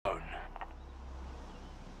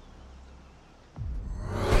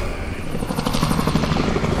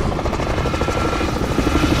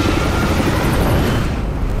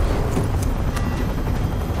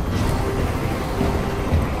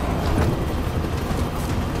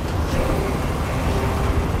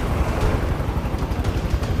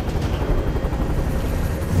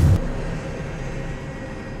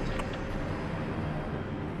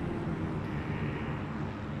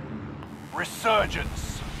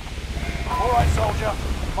Resurgence. Alright, soldier.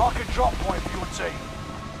 Mark a drop point for your team.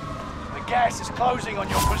 The gas is closing on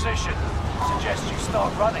your position. Suggest you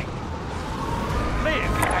start running. Liv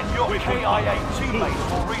and your KIA teammates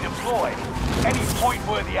will redeploy. Any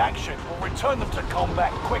point-worthy action will return them to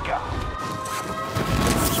combat quicker.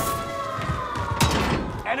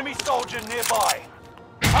 Enemy soldier nearby.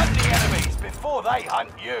 Hunt the enemies before they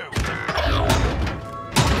hunt you.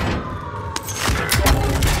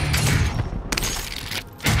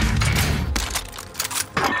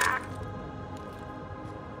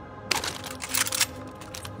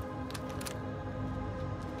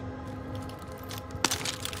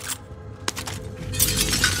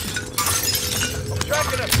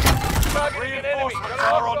 Tracking him! Targeting an enemy! Reinforcements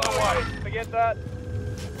are on the way. Forget that.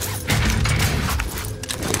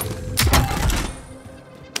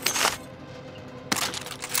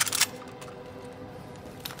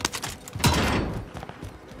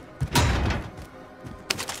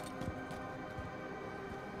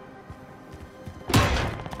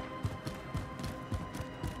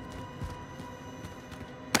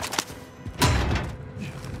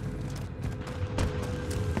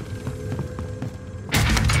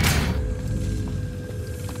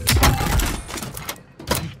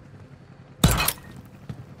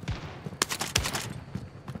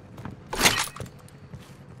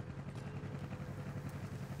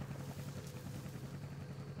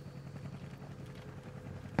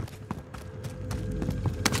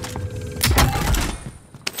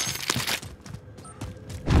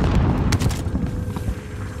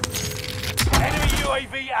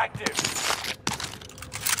 UAV active.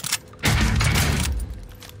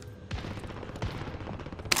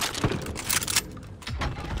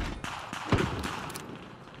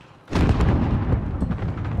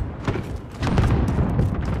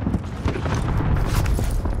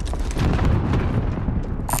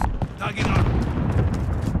 Tagging up.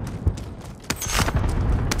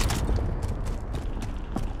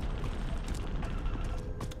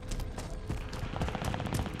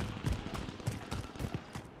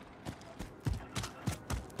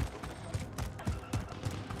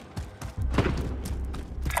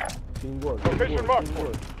 Location marked.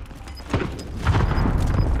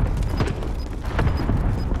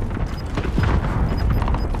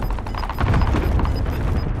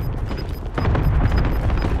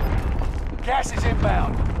 Gas is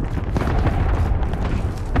inbound.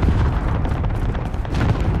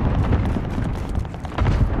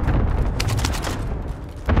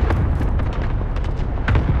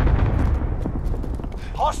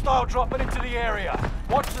 Hostile dropping into the area.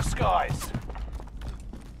 Watch the skies.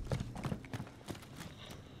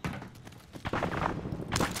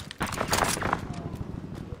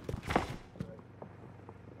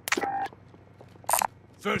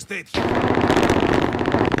 First aid.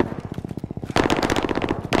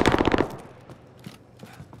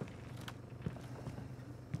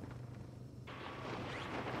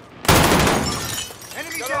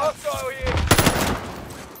 Enemy Got a down. hostile here.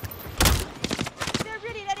 They're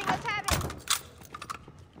really letting us have it.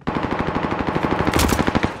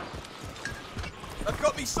 They've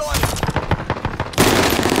got me silent.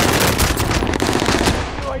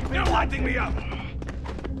 They're lighting me up.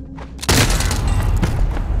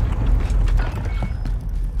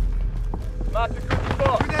 Marked a good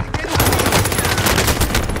spot.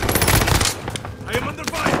 I am under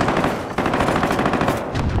fire.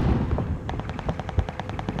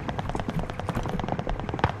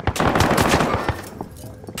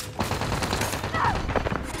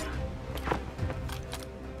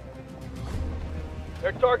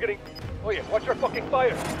 They're targeting. Oh yeah, watch your fucking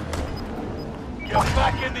fire. Get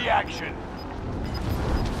back in the action.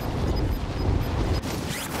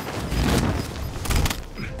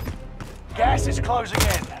 Gas is closing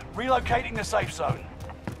in. Relocating the safe zone.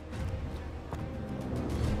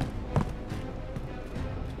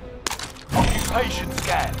 Occupation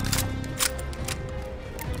scan.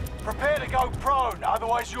 Prepare to go prone,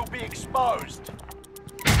 otherwise you'll be exposed.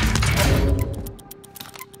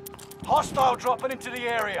 Hostile dropping into the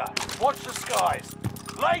area. Watch the skies.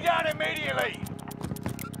 Lay down immediately.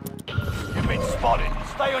 You've been spotted.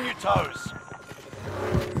 Stay on your toes.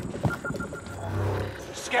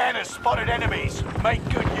 Scanners spotted enemies. Make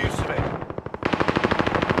good use of it.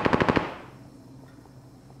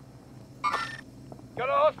 Got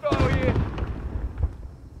a hostile here.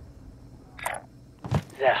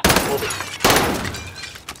 There, moving.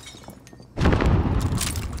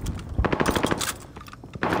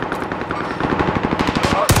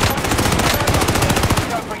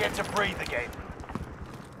 Don't forget to breathe again.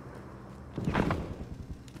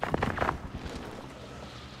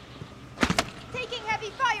 Taking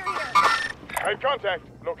heavy fire here.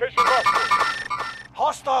 contact. Location locked.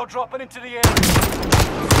 Hostile dropping into the area.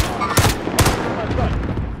 On sight.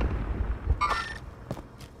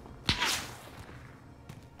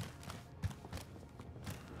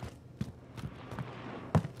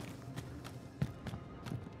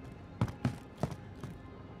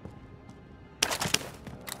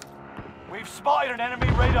 We've spotted an enemy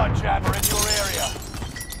radar jammer in your area.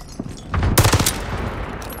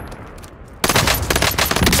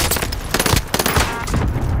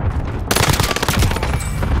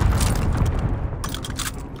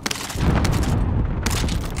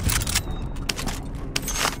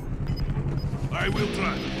 I will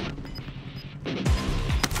try.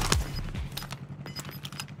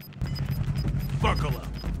 Buckle up.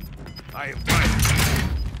 I am tired.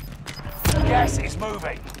 Gas is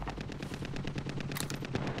moving.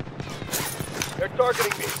 They're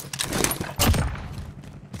targeting me.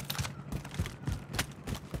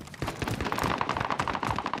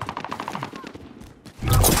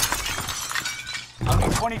 Only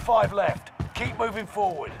 25 left. Keep moving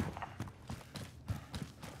forward.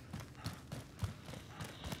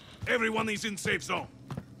 Everyone is in safe zone.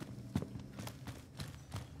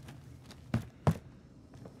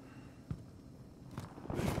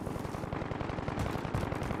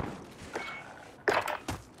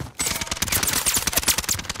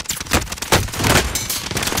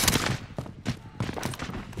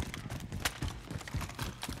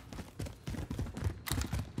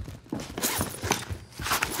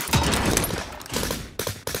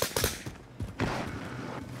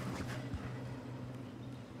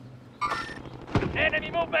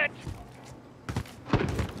 Enemy movement!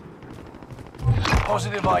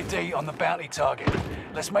 Positive ID on the bounty target.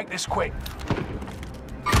 Let's make this quick.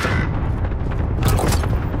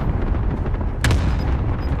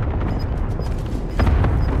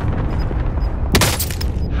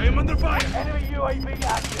 I am under fire. Enemy UAV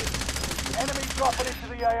active. Enemy dropping into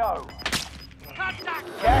the AO.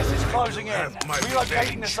 Gas is closing in. Have my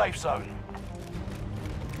Relocating revenge. the safe zone.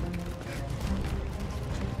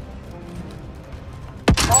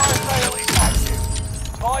 Fire sale is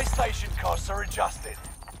active. Buy station costs are adjusted.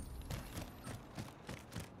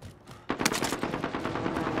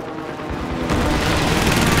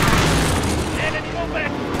 Enemy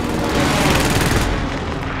movement!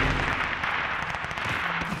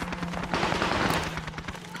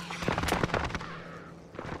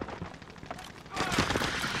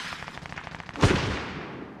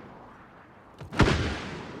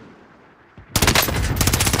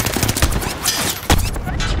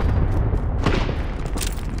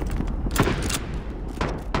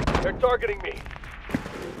 They're targeting me.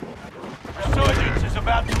 Resurgence is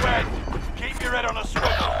about to end. Keep your head on a swivel.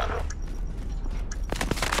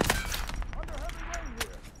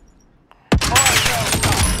 Fire sales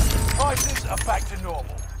done. Prices are back to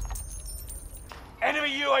normal. Enemy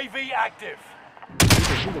UAV active.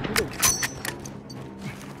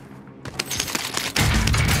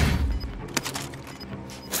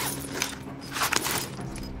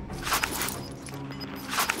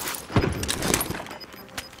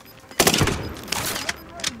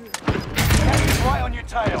 Enemy's right on your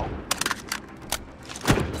tail.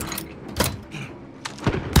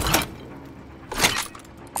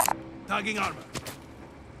 Tagging armor.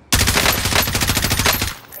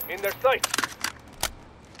 In their sight.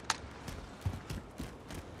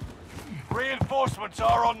 Reinforcements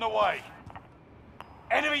are on the way.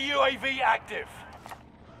 Enemy UAV active.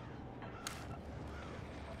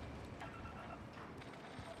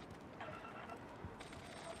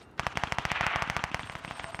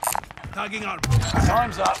 Tagging armor.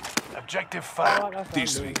 Time's up. Objective failed.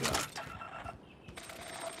 Disregard.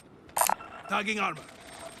 Tagging armor.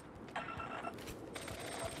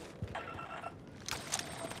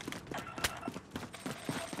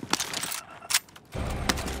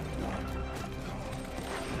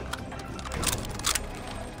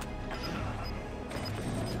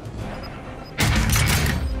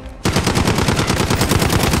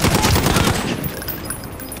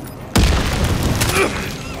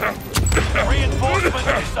 Reinforcement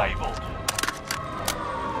disabled.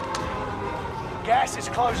 Gas is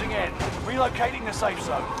closing in. Relocating the safe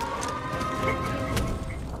zone.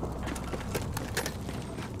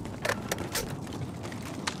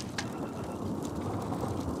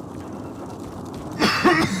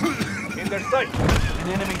 In their sight. An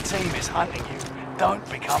enemy team is hunting you. Don't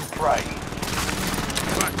become prey.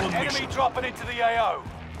 Back on Enemy mission. dropping into the AO.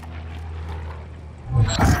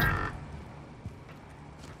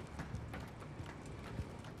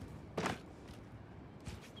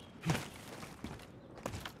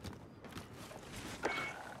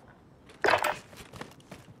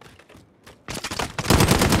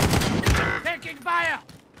 Taking fire!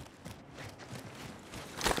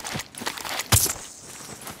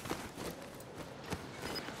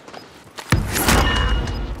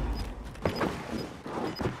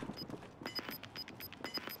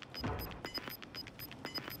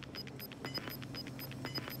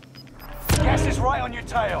 Gas is right on your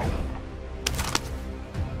tail.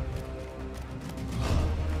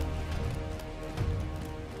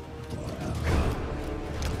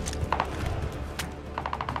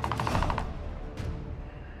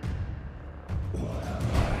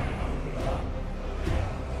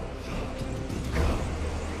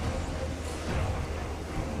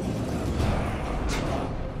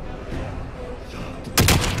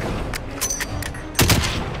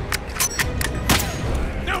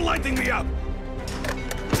 They're lighting me up!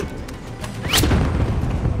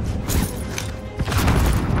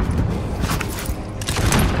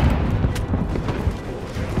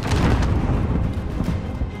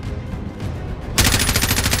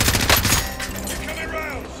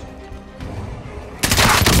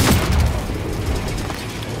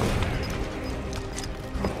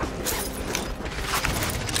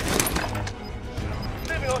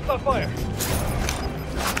 Fire.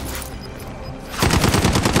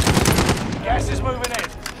 Gas is moving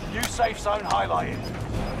in. New safe zone highlighted.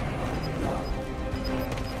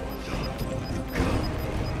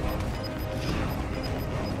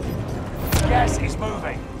 Gas is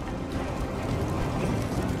moving.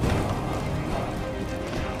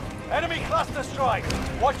 Enemy cluster strike.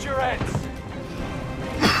 Watch your heads.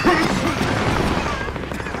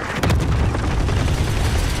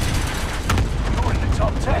 You're in the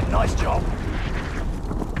top 10. Nice job.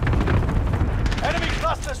 Enemy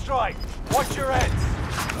cluster strike. Watch your heads.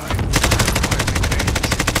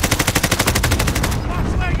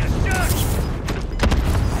 Las Vegas Church!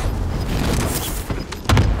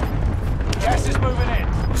 Gas is moving in.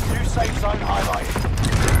 New safe zone highlighted.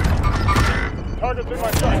 Target's in my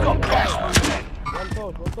You've sight. got gas moving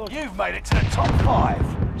in. You've made it to the top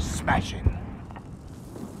 5. Smashing.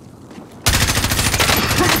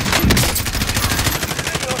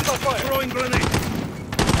 Throwing grenade!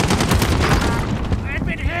 I've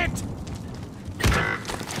been hit!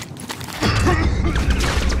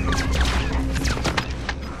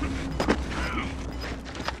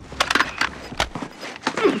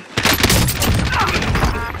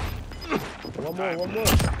 One more.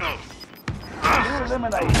 You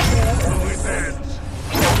eliminated.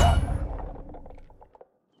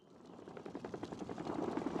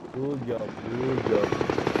 Good job.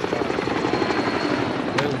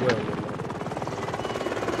 Well.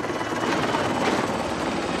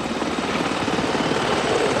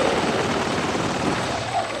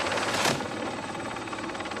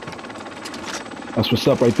 That's what's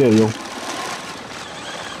up right there, yo.